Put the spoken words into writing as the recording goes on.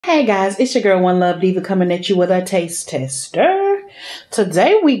Hey guys, it's your girl One Love Diva coming at you with a taste tester.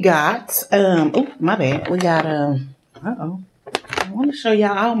 Today we got oh my bad. We got I want to show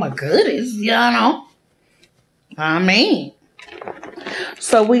y'all all my goodies, y'all know.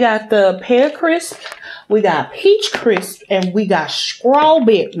 So we got the pear crisp, we got peach crisp, and we got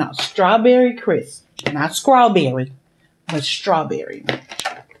strawberry crisp. Not strawberry, but strawberry.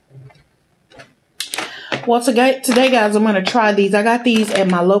 Well, today, guys, I'm going to try these. I got these at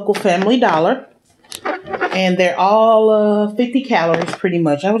my local Family Dollar. And they're all 50 calories, pretty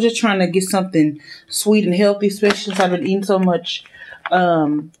much. I was just trying to get something sweet and healthy, especially since I've been eating so much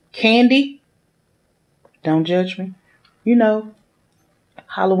candy. Don't judge me. You know,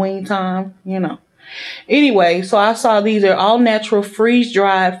 Halloween time, you know. Anyway, so I saw these are all natural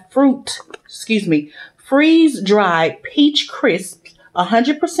freeze-dried freeze-dried peach crisps.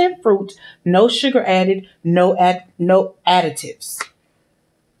 100% fruit, no sugar added, no additives.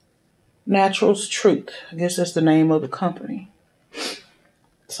 Natural's Truth. I guess that's the name of the company.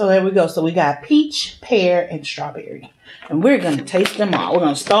 So there we go. So we got peach, pear, and strawberry. And we're going to taste them all. We're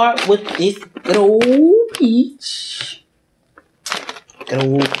going to start with this good old peach. Good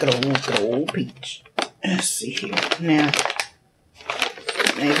old peach. Let's see here. Now,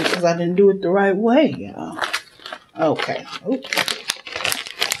 maybe because I didn't do it the right way, y'all. Okay.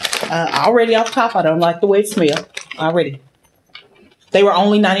 Already off top, I don't like the way it smells. Already. They were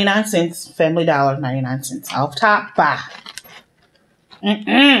only 99 cents. Family Dollar, 99 cents. Off top, bye.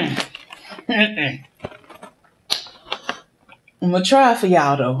 I'm going to try it for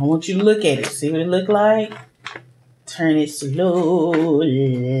y'all, though. I want you to look at it. See what it look like? Turn it slowly.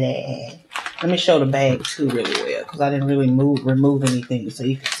 Let me show the bag, too, really well. Because I didn't really remove anything. So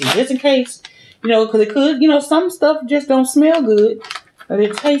you can see. Just in case, you know, because it could, you know, some stuff just don't smell good. But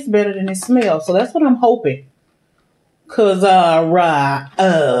it tastes better than it smells. So that's what I'm hoping. Because, I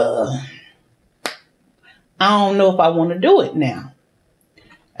don't know if I want to do it now.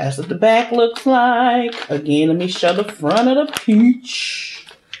 That's what the back looks like. Again, let me show the front of the peach.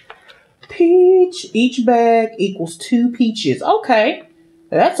 Peach. Each bag equals 2 peaches. Okay.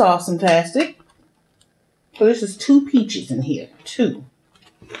 That's awesome-tastic. So this is 2 peaches in here. 2.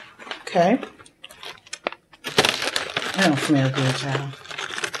 Okay. It don't smell good, y'all.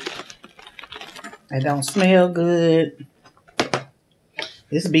 It don't smell good.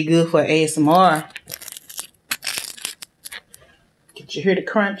 This would be good for ASMR. Did you hear the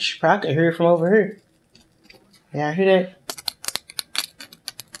crunch? Probably could hear it from over here. Yeah, hear that?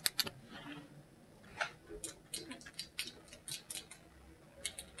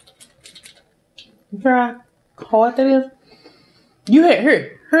 You hear how hard that is? You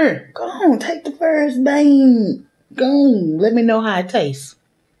hear? Go on, take the first bite. Go on, let me know how it tastes.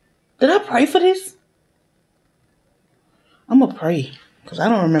 Did I pray for this? I'm going to pray because I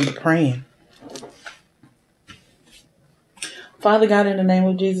don't remember praying. Father God, in the name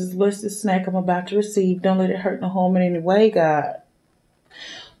of Jesus, bless this snack I'm about to receive. Don't let it hurt no harm in any way, God.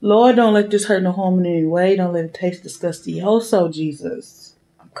 Lord, don't let this hurt no harm in any way. Don't let it taste disgusting. Also, Jesus,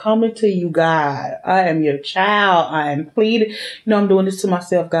 I'm coming to you, God. I am your child. I am pleading. You know, I'm doing this to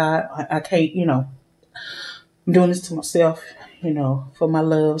myself, God. I can't, you know. I'm doing this to myself, you know, for my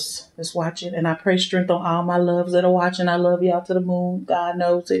loves that's watching. And I pray strength on all my loves that are watching. I love y'all to the moon. God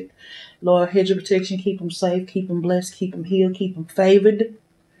knows it. Lord, hedge of protection. Keep them safe. Keep them blessed. Keep them healed. Keep them favored.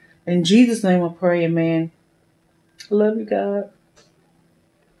 In Jesus' name I pray, amen. I love you, God.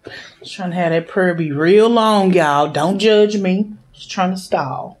 Just trying to have that prayer be real long, y'all. Don't judge me. Just trying to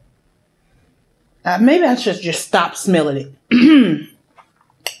stall. Maybe I should just stop smelling it.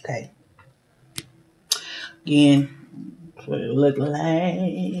 Okay. Again, that's what it look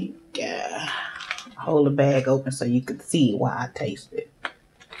like. Hold the bag open so you can see why I taste it.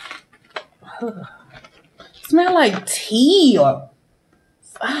 Smell like tea or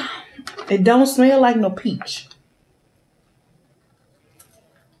it don't smell like no peach.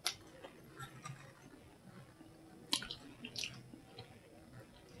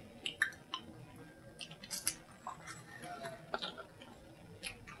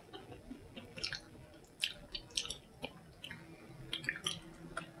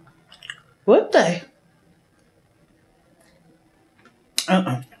 What the?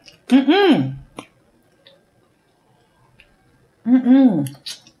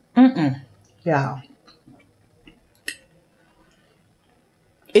 Y'all.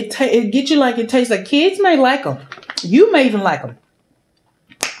 It gets you like it tastes like kids may like them. You may even like them.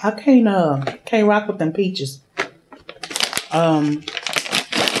 I can't rock with them peaches.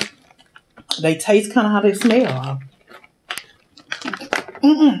 They taste kind of how they smell.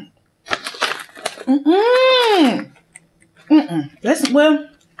 That's, well,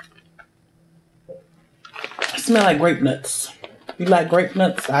 Smell like grape nuts. You like grape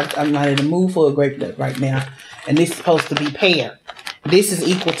nuts? I'm not in the mood for a grape nut right now. And this is supposed to be pear. This is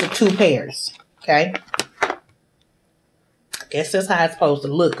equal to 2 pears. Okay? I guess that's how it's supposed to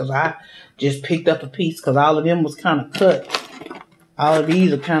look. Because I just picked up a piece. Because all of them was kind of cut. All of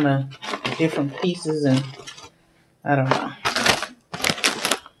these are kind of different pieces. And I don't know.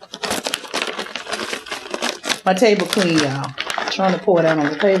 My table clean, y'all. I'm trying to pour it out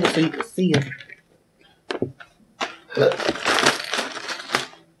on the table so you can see it. Look.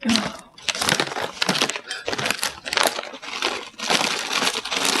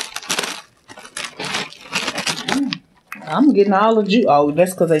 I'm getting all the juice. Oh,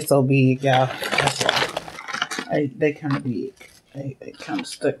 that's because they so big, y'all. That's why. They kind of big. They kind of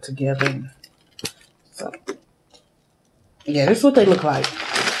stuck together. So, yeah, this is what they look like.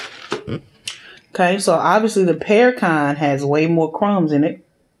 Okay, so obviously the pear kind has way more crumbs in it.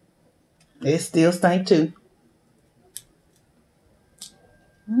 It still stink too.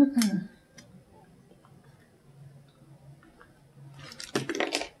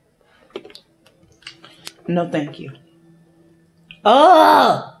 No, thank you.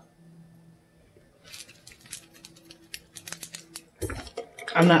 Oh!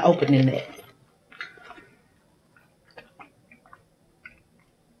 I'm not opening that.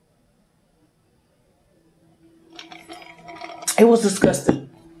 It was disgusting.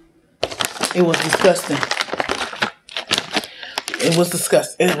 It was disgusting. It was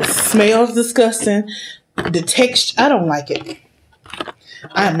disgusting. It smells disgusting. The texture, I don't like it.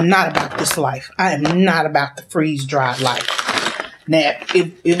 I am not about this life. I am not about the freeze-dried life. Now,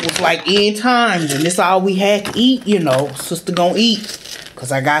 if it was like end times and this all we had to eat, you know, sister gonna eat.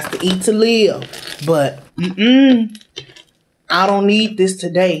 Because I got to eat to live. But, I don't need this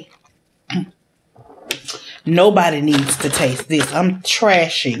today. Nobody needs to taste this. I'm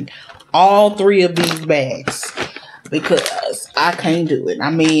trashing all 3 of these bags. Because I can't do it.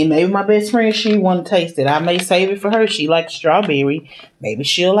 I mean, maybe my best friend, she want to taste it. I may save it for her. She likes strawberry. Maybe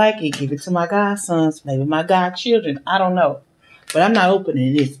she'll like it. Give it to my godsons. Maybe my godchildren. I don't know. But I'm not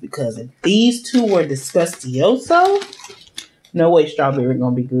opening this because if these 2 were disgustioso, no way strawberry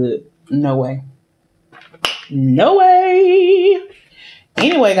gonna be good. No way. No way.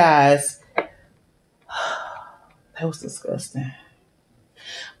 Anyway, guys. That was disgusting.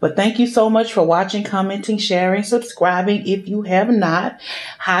 But thank you so much for watching, commenting, sharing, subscribing if you have not.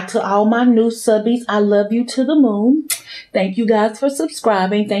 Hi to all my new subbies. I love you to the moon. Thank you guys for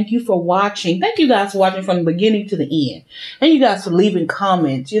subscribing. Thank you for watching. Thank you guys for watching from the beginning to the end. And you guys for leaving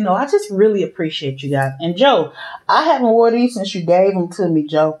comments. You know, I just really appreciate you guys. And Joe, I haven't worn these since you gave them to me,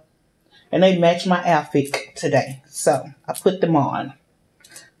 Joe. And they match my outfit today. So I put them on.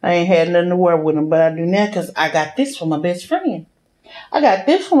 I ain't had nothing to wear with them, but I do now because I got this from my best friend. I got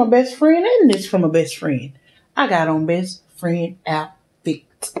this from my best friend and this from my best friend. I got on best friend outfit.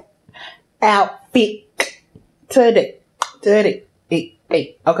 Outfit. Today.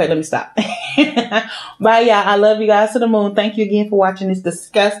 Hey. Okay, let me stop. Bye, y'all. I love you guys to the moon. Thank you again for watching this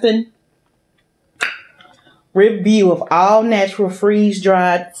disgusting review of all natural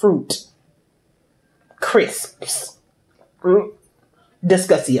freeze-dried fruit. Crisps.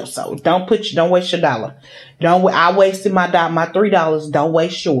 Disgustioso. Don't waste your dollar. I wasted my $3. Don't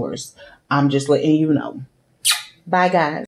waste yours. I'm just letting you know. Bye, guys.